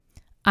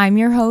I'm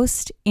your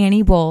host,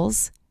 Annie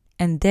Bowles,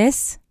 and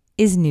this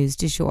is News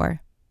du Jour.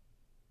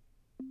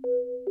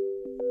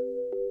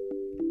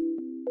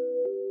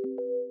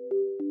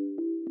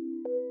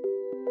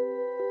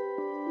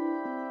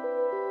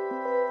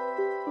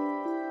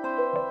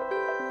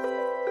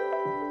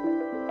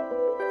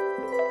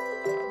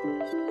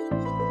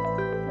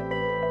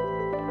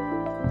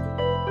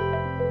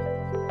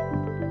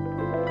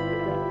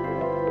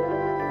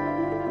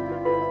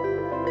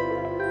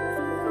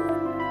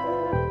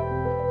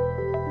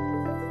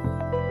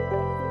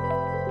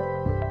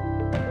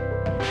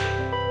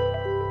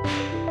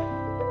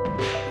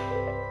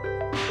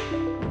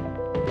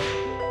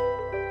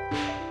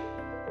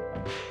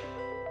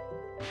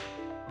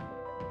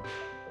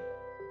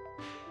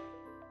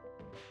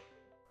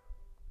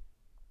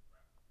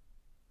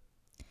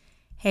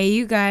 Hey,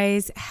 you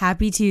guys,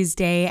 happy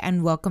Tuesday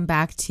and welcome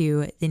back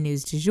to the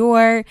News du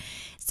Jour.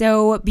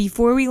 So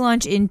before we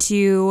launch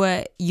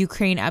into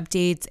Ukraine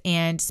updates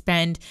and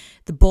spend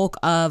the bulk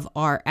of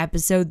our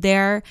episode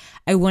there,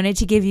 I wanted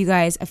to give you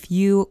guys a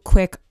few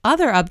quick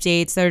other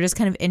updates that are just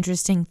kind of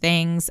interesting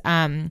things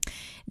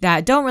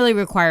that don't really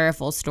require a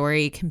full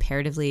story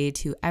comparatively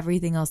to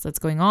everything else that's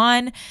going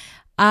on.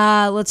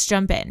 Let's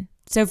jump in.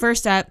 So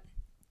first up,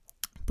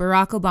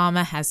 Barack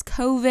Obama has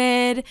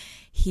COVID.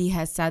 He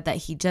has said that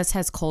he just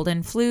has cold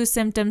and flu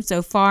symptoms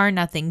so far,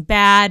 nothing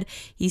bad.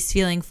 He's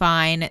feeling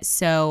fine.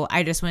 So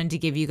I just wanted to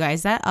give you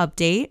guys that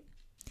update.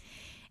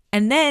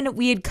 And then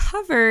we had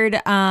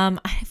covered, I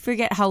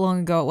forget how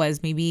long ago it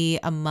was, maybe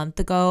a month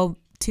ago,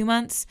 2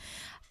 months,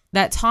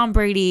 that Tom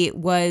Brady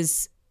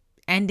was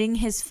ending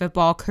his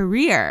football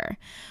career.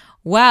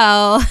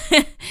 Well,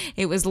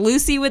 it was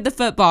Lucy with the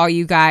football,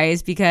 you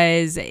guys,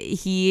 because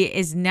he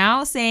is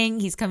now saying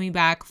he's coming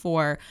back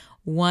for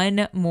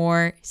one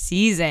more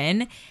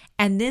season.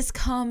 And this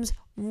comes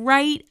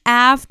right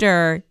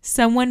after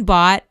someone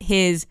bought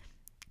his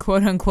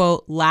quote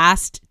unquote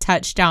last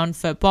touchdown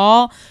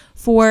football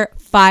for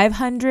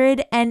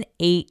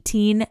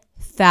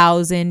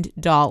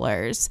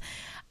 $518,000.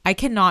 I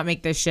cannot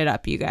make this shit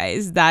up, you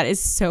guys. That is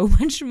so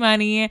much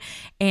money.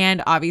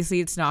 And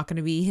obviously it's not going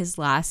to be his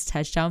last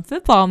touchdown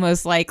football,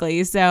 most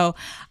likely. So,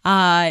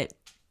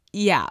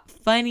 yeah,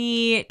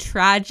 funny,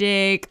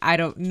 tragic. I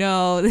don't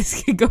know.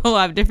 This could go a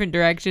lot of different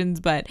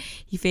directions, but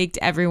he faked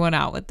everyone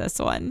out with this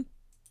one.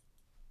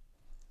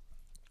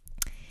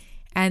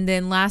 And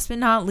then last but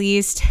not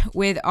least,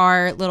 with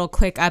our little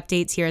quick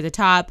updates here at the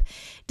top,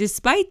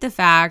 despite the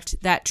fact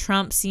that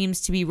Trump seems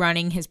to be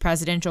running his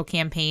presidential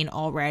campaign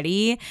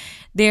already,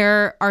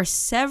 there are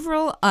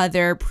several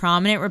other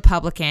prominent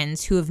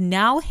Republicans who have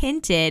now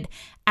hinted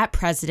at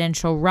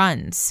presidential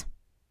runs.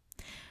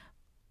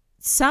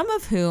 Some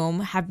of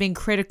whom have been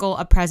critical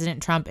of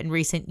President Trump in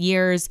recent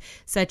years,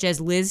 such as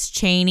Liz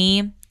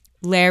Cheney,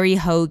 Larry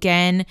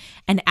Hogan,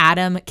 and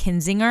Adam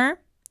Kinzinger.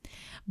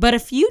 But a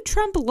few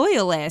Trump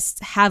loyalists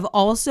have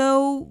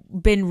also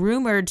been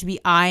rumored to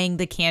be eyeing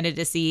the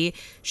candidacy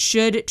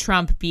should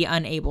Trump be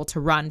unable to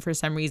run for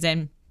some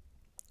reason.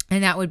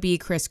 And that would be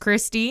Chris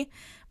Christie,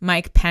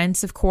 Mike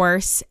Pence, of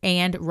course,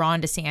 and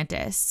Ron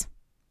DeSantis.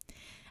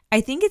 I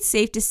think it's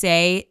safe to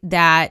say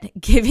that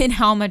given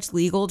how much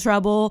legal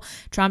trouble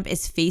Trump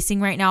is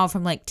facing right now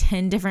from like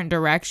 10 different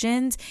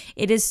directions,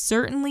 it is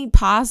certainly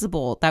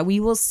possible that we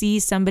will see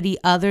somebody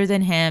other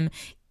than him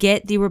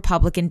get the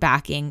Republican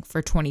backing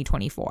for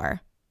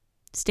 2024.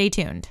 Stay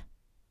tuned.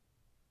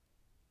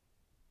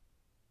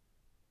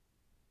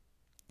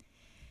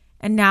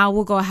 And now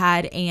we'll go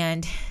ahead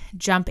and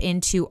jump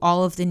into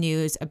all of the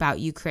news about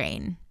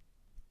Ukraine.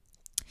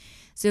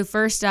 So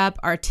first up,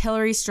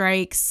 artillery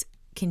strikes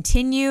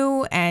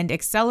continue and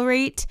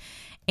accelerate,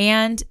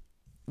 and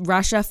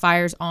Russia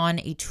fires on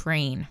a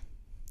train.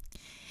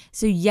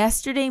 So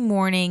yesterday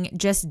morning,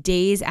 just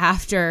days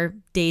after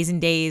days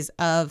and days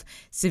of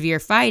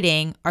severe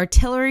fighting,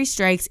 artillery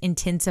strikes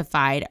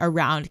intensified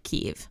around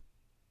Kyiv.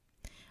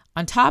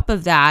 On top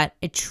of that,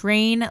 a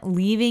train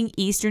leaving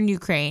eastern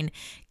Ukraine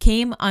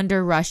came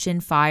under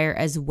Russian fire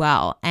as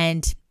well,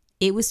 and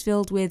it was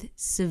filled with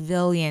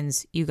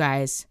civilians, you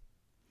guys.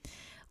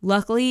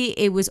 Luckily,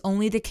 it was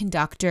only the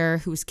conductor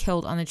who was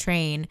killed on the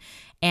train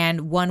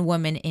and one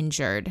woman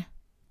injured.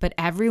 But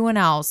everyone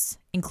else,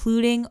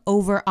 including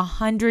over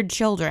 100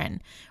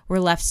 children, were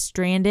left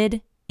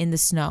stranded in the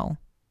snow.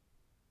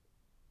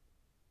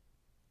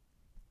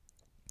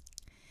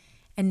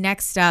 And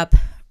next up,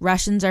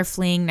 Russians are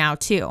fleeing now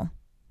too.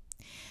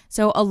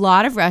 So a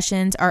lot of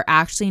Russians are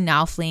actually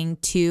now fleeing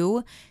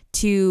to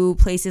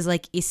places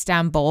like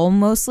Istanbul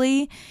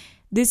mostly.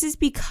 This is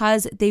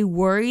because they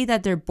worry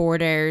that their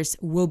borders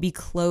will be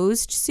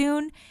closed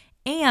soon,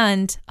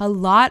 and a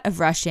lot of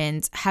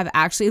Russians have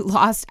actually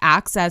lost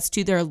access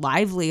to their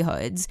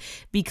livelihoods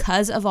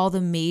because of all the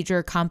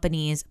major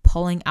companies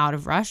pulling out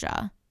of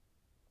Russia.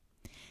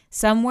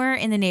 Somewhere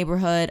in the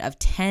neighborhood of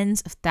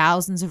tens of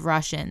thousands of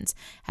Russians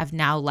have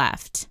now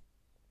left.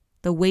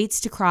 The waits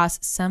to cross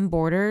some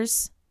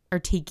borders are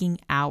taking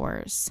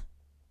hours.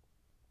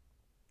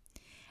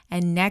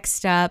 And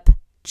next up,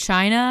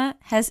 China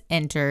has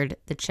entered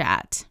the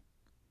chat.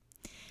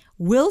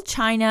 Will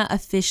China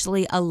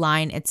officially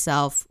align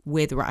itself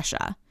with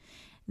Russia?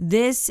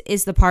 This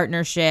is the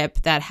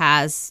partnership that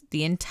has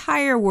the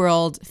entire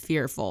world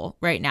fearful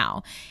right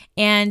now.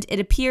 And it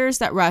appears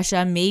that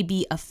Russia may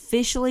be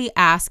officially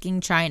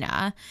asking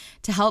China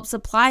to help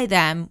supply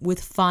them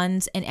with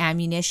funds and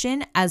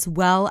ammunition, as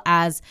well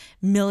as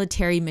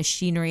military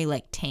machinery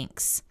like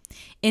tanks,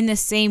 in the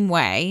same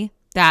way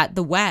that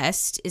the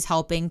West is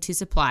helping to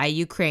supply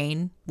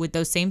Ukraine with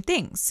those same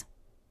things.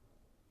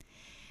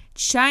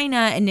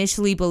 China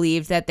initially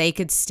believed that they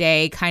could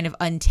stay kind of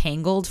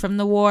untangled from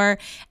the war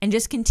and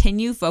just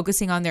continue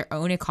focusing on their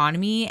own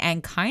economy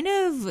and kind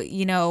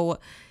of,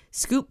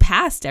 scoot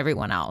past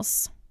everyone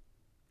else.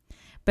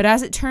 But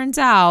as it turns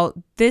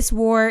out, this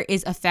war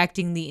is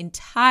affecting the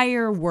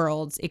entire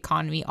world's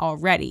economy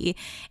already,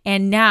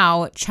 and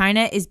now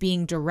China is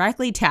being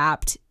directly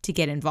tapped to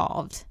get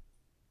involved.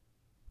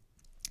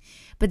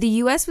 But the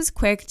U.S. was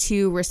quick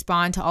to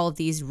respond to all of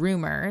these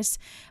rumors.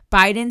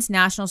 Biden's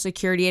national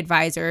security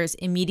advisors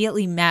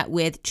immediately met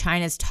with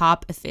China's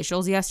top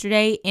officials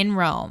yesterday in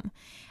Rome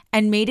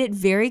and made it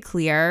very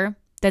clear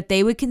that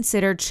they would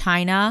consider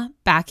China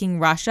backing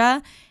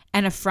Russia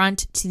an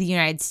affront to the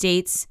United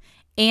States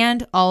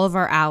and all of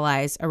our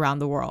allies around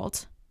the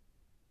world.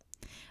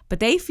 But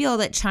they feel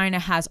that China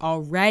has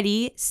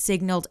already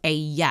signaled a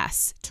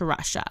yes to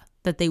Russia,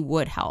 that they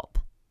would help.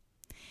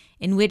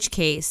 In which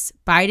case,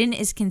 Biden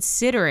is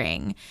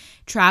considering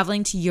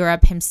traveling to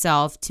Europe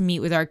himself to meet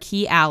with our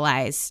key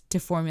allies to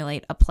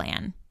formulate a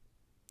plan.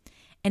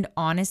 And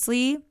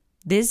honestly,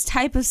 this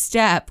type of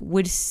step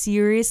would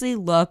seriously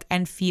look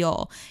and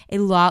feel a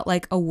lot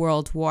like a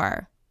world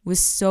war, with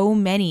so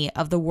many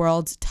of the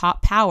world's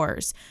top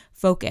powers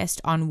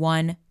focused on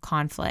one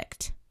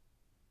conflict.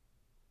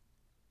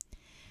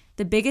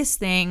 The biggest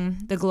thing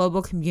the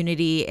global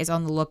community is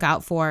on the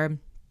lookout for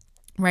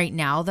right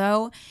now,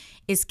 though,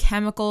 is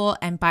chemical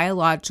and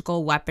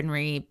biological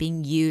weaponry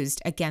being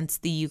used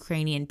against the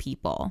Ukrainian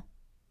people.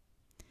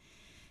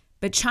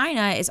 But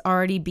China is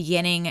already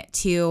beginning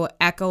to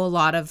echo a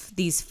lot of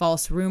these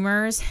false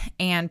rumors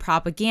and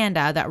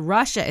propaganda that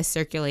Russia is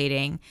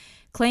circulating,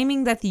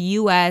 claiming that the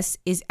U.S.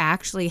 is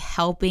actually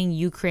helping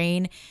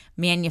Ukraine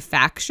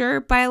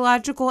manufacture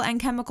biological and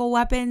chemical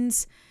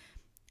weapons.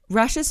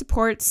 Russia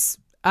supports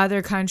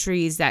other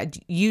countries that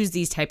use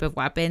these type of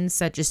weapons,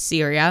 such as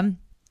Syria.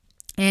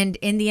 And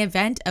in the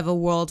event of a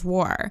world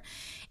war,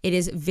 it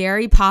is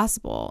very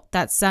possible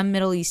that some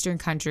Middle Eastern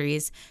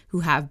countries who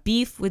have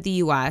beef with the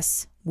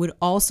U.S. would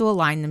also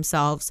align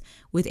themselves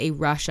with a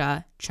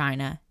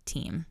Russia-China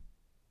team.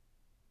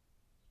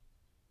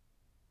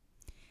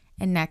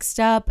 And next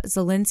up,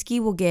 Zelensky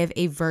will give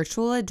a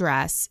virtual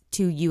address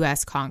to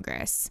U.S.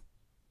 Congress.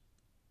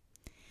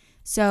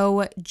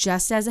 So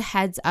just as a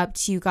heads up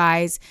to you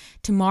guys,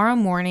 tomorrow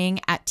morning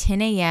at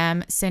 10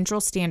 a.m.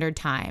 Central Standard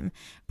Time,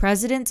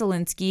 President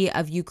Zelensky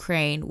of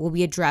Ukraine will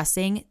be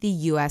addressing the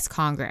U.S.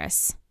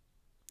 Congress.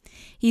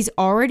 He's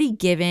already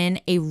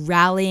given a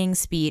rallying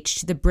speech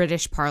to the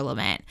British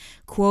Parliament,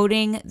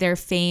 quoting their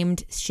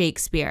famed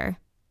Shakespeare.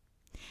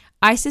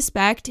 I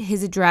suspect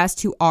his address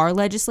to our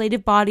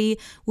legislative body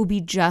will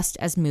be just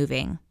as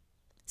moving.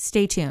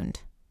 Stay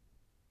tuned.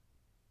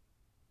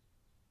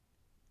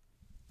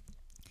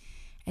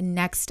 And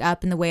next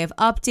up in the way of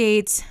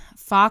updates,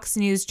 Fox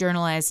News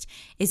journalist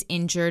is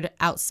injured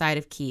outside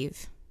of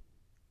Kyiv.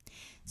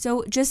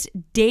 So just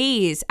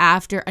days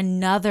after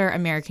another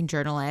American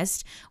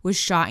journalist was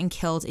shot and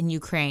killed in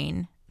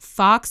Ukraine,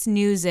 Fox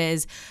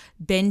News's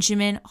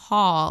Benjamin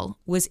Hall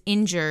was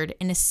injured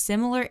in a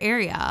similar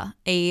area,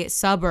 a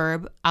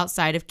suburb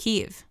outside of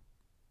Kyiv.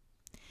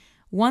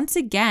 Once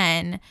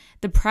again,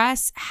 the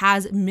press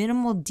has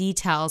minimal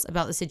details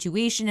about the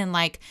situation and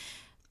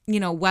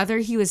whether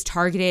he was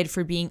targeted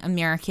for being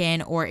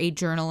American or a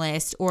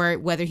journalist or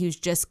whether he was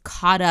just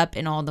caught up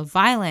in all the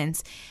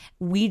violence.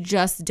 We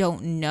just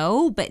don't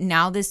know. But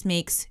now this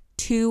makes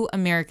two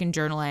American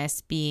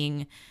journalists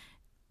being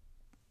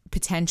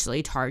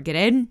potentially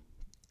targeted.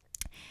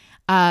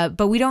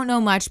 But we don't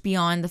know much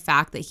beyond the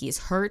fact that he is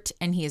hurt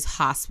and he is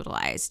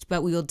hospitalized.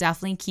 But we will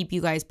definitely keep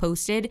you guys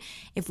posted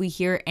if we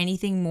hear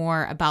anything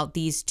more about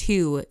these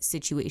two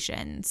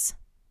situations.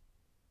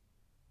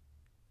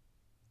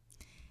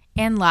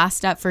 And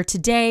last up for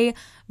today,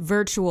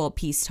 virtual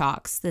peace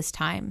talks this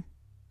time.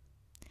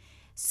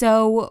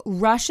 So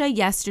Russia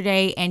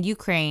yesterday and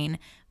Ukraine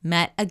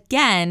met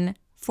again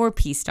for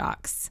peace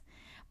talks,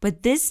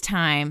 but this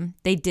time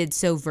they did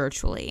so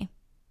virtually.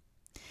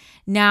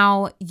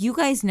 Now, you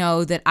guys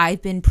know that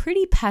I've been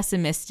pretty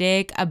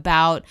pessimistic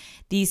about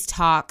these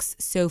talks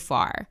so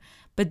far,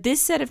 but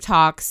this set of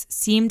talks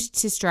seemed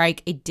to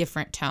strike a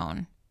different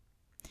tone.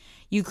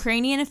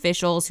 Ukrainian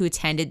officials who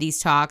attended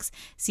these talks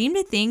seem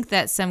to think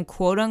that some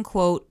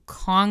quote-unquote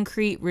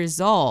concrete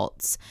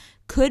results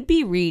could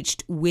be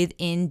reached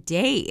within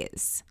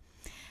days.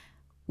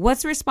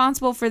 What's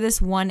responsible for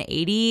this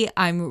 180?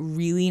 I'm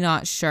really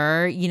not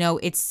sure.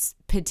 It's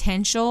a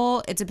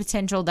potential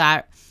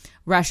that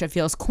Russia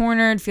feels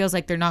cornered, feels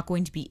like they're not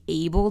going to be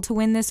able to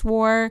win this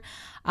war,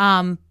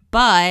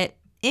 but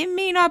it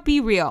may not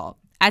be real.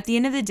 at the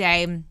end of the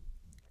day,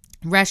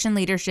 Russian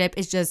leadership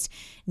is just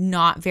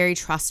not very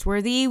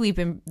trustworthy.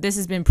 This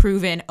has been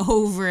proven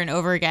over and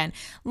over again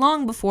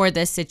long before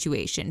this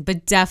situation,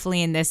 but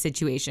definitely in this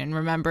situation.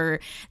 Remember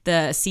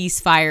the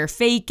ceasefire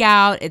fake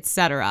out,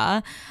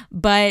 etc.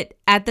 But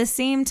at the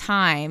same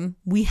time,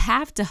 we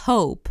have to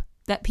hope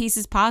that peace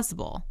is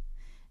possible.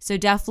 So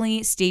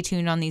definitely stay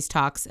tuned on these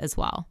talks as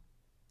well.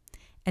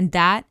 And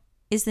that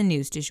is the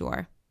news du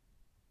jour.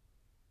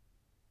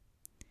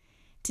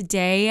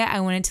 Today,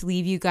 I wanted to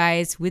leave you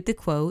guys with the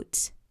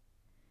quote,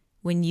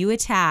 "When you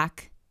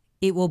attack,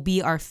 it will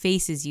be our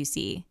faces you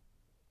see,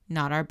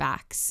 not our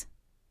backs."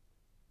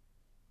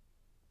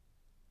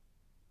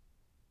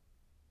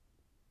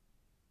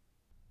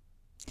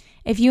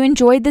 If you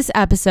enjoyed this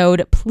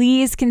episode,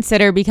 please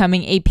consider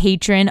becoming a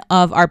patron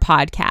of our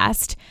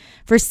podcast.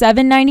 For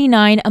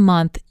 $7.99 a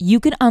month,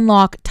 you can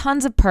unlock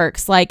tons of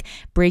perks like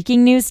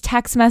breaking news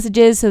text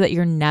messages so that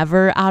you're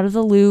never out of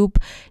the loop.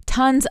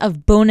 Tons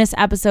of bonus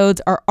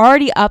episodes are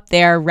already up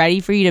there ready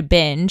for you to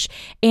binge,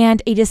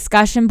 and a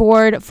discussion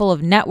board full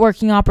of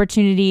networking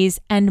opportunities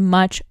and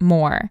much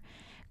more.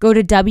 Go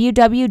to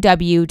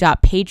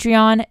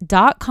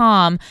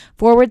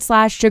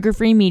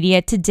www.patreon.com/sugarfree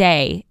media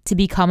today to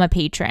become a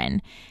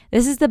patron.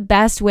 This is the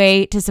best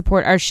way to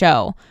support our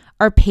show.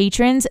 Our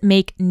patrons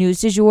make News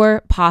du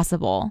Jour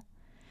possible.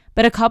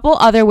 But a couple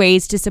other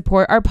ways to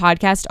support our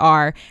podcast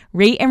are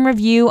rate and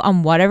review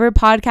on whatever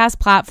podcast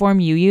platform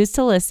you use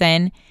to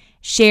listen,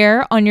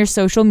 share on your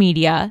social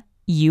media,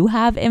 you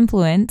have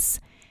influence,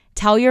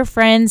 tell your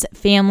friends,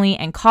 family,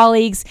 and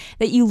colleagues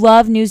that you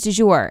love News du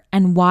Jour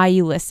and why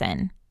you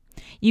listen.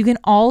 You can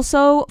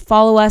also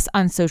follow us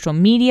on social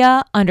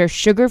media under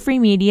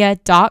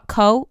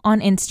sugarfreemedia.co on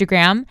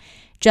Instagram,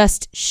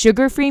 just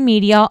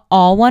sugarfreemedia,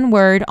 all one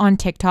word, on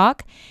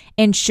TikTok,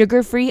 and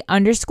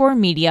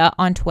sugarfree_media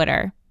on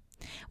Twitter.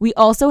 We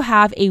also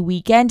have a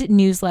weekend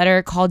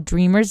newsletter called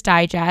Dreamers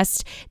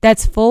Digest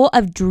that's full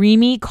of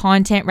dreamy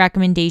content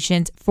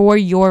recommendations for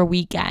your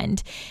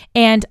weekend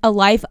and a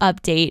life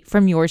update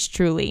from yours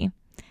truly.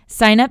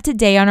 Sign up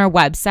today on our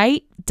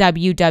website,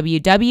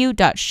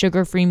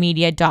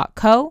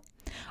 www.sugarfreemedia.co.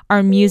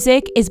 Our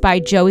music is by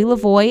Joey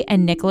Lavoie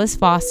and Nicholas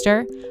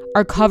Foster.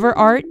 Our cover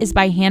art is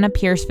by Hannah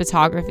Pierce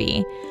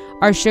Photography.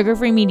 Our Sugar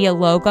Free Media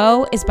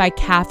logo is by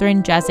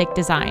Catherine Jezik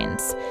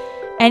Designs.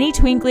 Any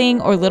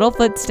twinkling or little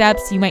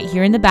footsteps you might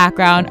hear in the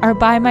background are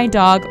by my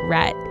dog,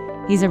 Rhett.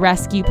 He's a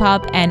rescue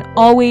pup and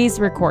always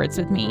records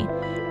with me.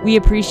 We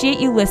appreciate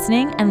you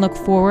listening and look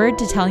forward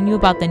to telling you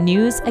about the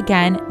news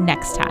again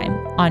next time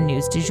on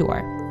News du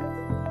Jour.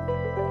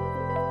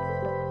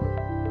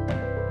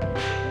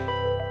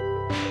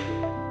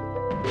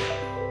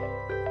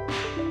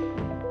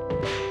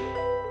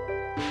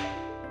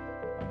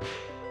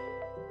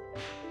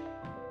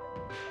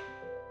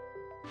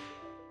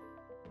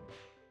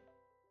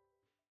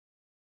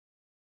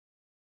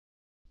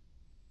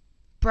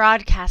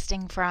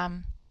 Broadcasting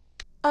from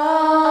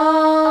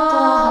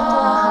Oklahoma.